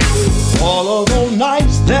 all of those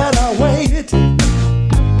nights that I waited,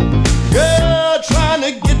 girl, trying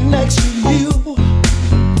to get next to you.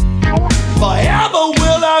 Forever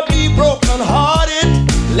will I be broken hearted,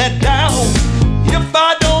 let down, if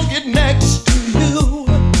I don't get next to you.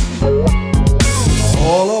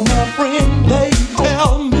 All of my friends, they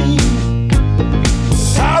tell me,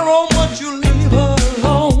 Tyrone, would you leave her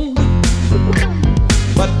alone?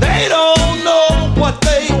 But they don't know what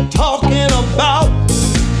they talking about.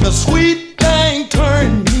 The sweet thing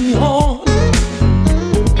turned me on.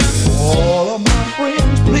 All of my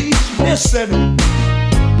friends, please listen.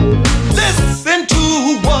 Listen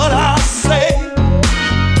to what I say.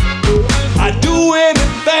 I do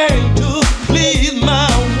anything to please my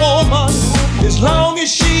woman, as long as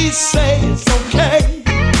she says okay.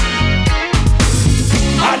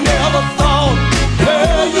 I never thought,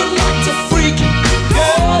 girl, you like to freak.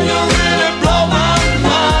 Girl, you really blow my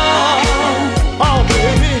mind. Oh,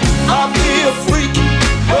 baby, I'll be a freak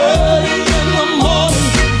early in the morning,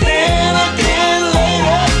 then again late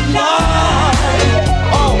at night.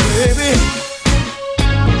 Oh, baby,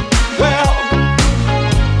 well,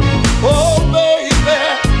 oh, baby,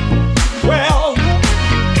 well,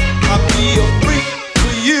 I'll be a freak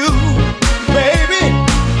for you, baby.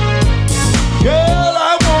 Girl,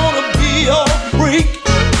 I wanna be a freak.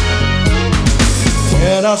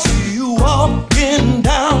 When I see you walking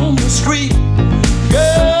down the street,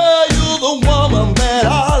 girl, you're the woman that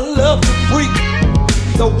I love to freak.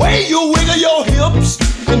 The way you wiggle your hips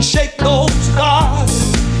and shake those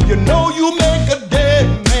thighs, you know you make a dead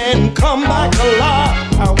man come back alive.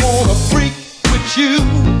 I wanna freak with you,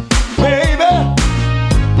 baby.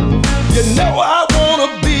 You know I wanna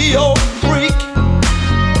be your freak.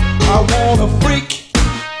 I wanna freak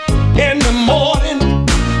in the morning,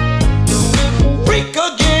 freak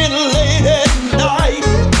again late at night.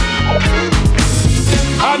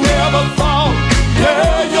 I never thought,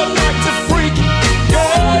 girl, you like to freak.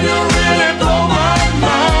 Girl, you really blow my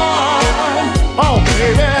mind. Oh,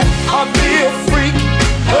 baby, I'll be a freak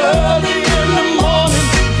early in the morning,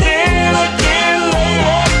 then again late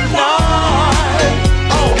at night.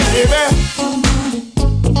 Oh, baby.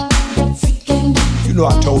 You know I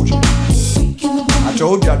told you. I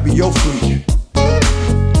told you I'd be your freak.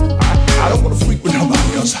 I don't want to freak with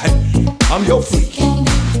nobody else. I'm your freak.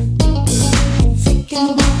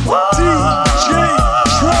 DJ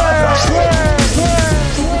TRAC.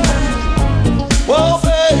 Well,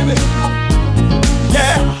 baby,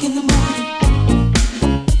 yeah.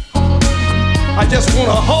 I just want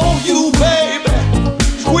to hold you, baby.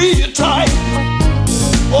 Squeeze you tight.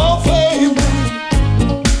 Oh, baby.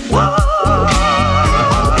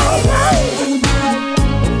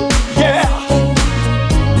 Yeah.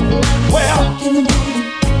 Well,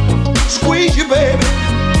 squeeze you, baby.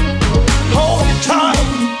 Hold it tight.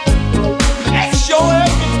 Make sure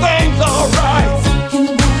everything's alright.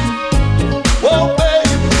 Well,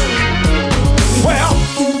 baby. Well,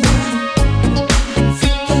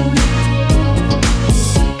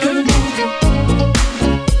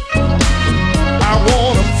 I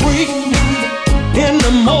wanna freak in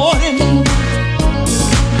the morning,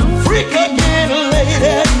 freak again late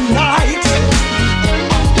at night.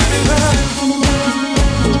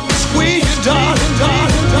 Squeeze you, darling,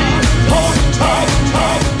 darling, darling. Hold it tight,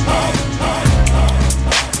 tight, tight,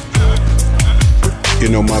 tight. You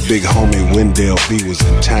know, my big homie Wendell B was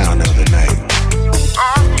in town the other night,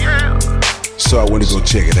 so I went to go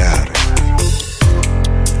check it out.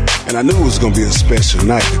 And I knew it was gonna be a special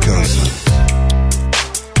night because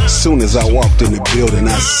as soon as I walked in the building,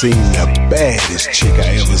 I seen the baddest chick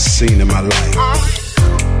I ever seen in my life.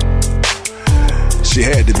 She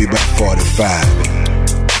had to be about 45.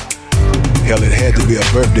 Hell, it had to be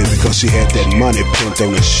her birthday because she had that money print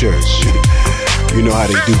on her shirt. You know how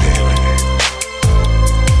they do that.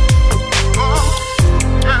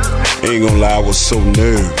 Ain't gonna lie, I was so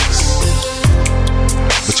nervous.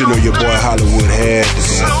 But you know your boy Hollywood had to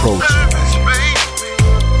go approach her.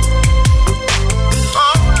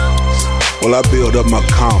 Well, I built up my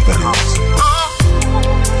confidence.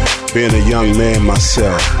 Being a young man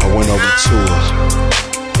myself, I went over to her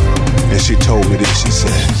and she told me this. She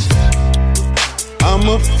said, I'm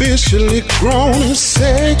officially grown and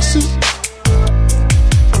sexy,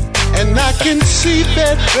 and I can see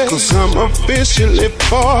that, baby, 'cause I'm officially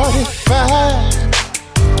 45.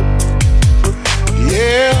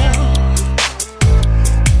 Yeah,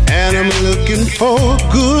 and I'm looking for a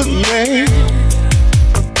good man.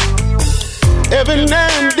 Every now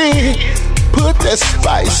and then, put that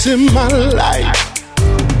spice in my life.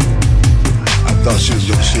 I thought she was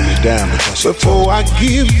gonna shoot me down because before I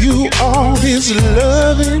give you all this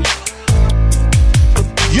loving,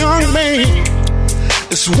 young man,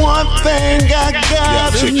 it's one thing I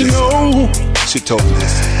gotta know. She told me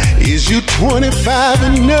this. Is you 25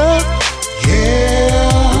 and up?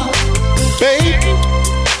 Yeah, baby.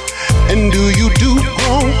 And do you do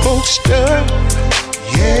grown folk stuff?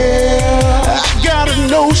 Yeah, I gotta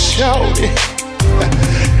know, shawty.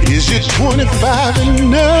 Is you 25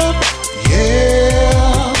 and up?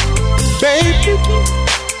 Yeah, baby.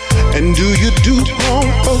 And do you do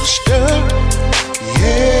grown folk stuff?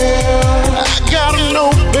 Yeah, I gotta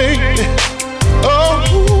know, baby.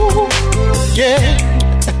 Oh, yeah.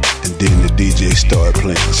 And then the DJ started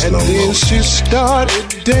playing slow. And then she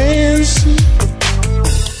started dancing.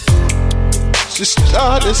 She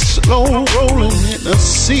started slow rolling in a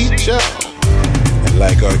seat, y'all. And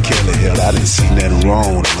like R. Kelly, hell, I didn't see nothing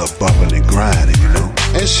wrong with a little bumping and grinding, you know.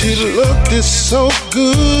 And she looked it so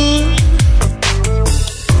good.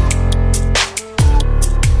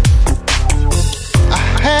 I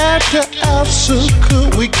had to ask her,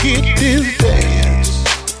 could we get this dance?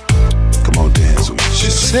 Come on, dance with me. She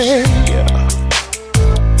said, yeah.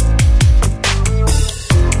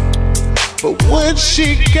 But when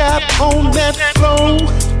she got on that floor,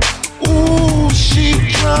 ooh, she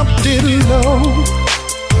dropped it low.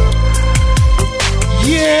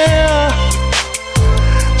 Yeah,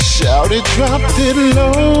 shouted, dropped it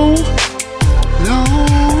low,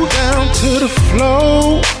 low, down to the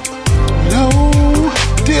floor, low.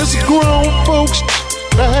 This grown folks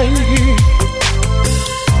right here.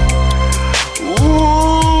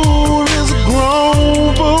 Ooh, this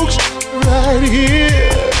grown folks right here.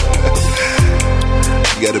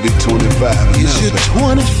 You gotta be 25 and up. Is you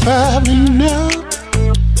 25 and up?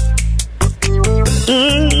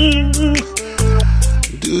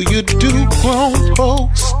 Do you do grown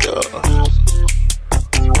folk stuff?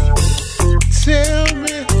 Tell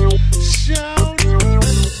me, shout.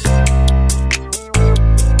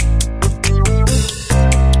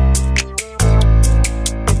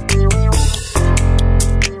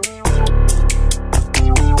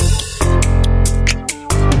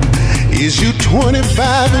 Is you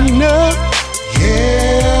 25 and up?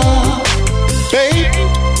 Yeah, baby.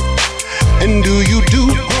 And do you do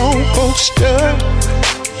grown folk stuff?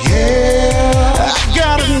 Yeah, I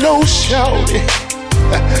gotta know, shawty.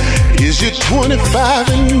 Is you 25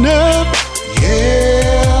 and up?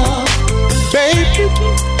 Yeah, baby.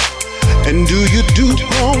 And do you do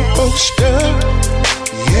grown folk stuff?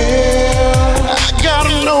 Yeah, I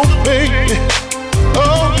gotta know, baby.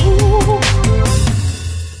 Oh,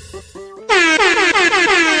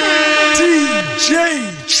 DJ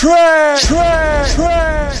TRAC.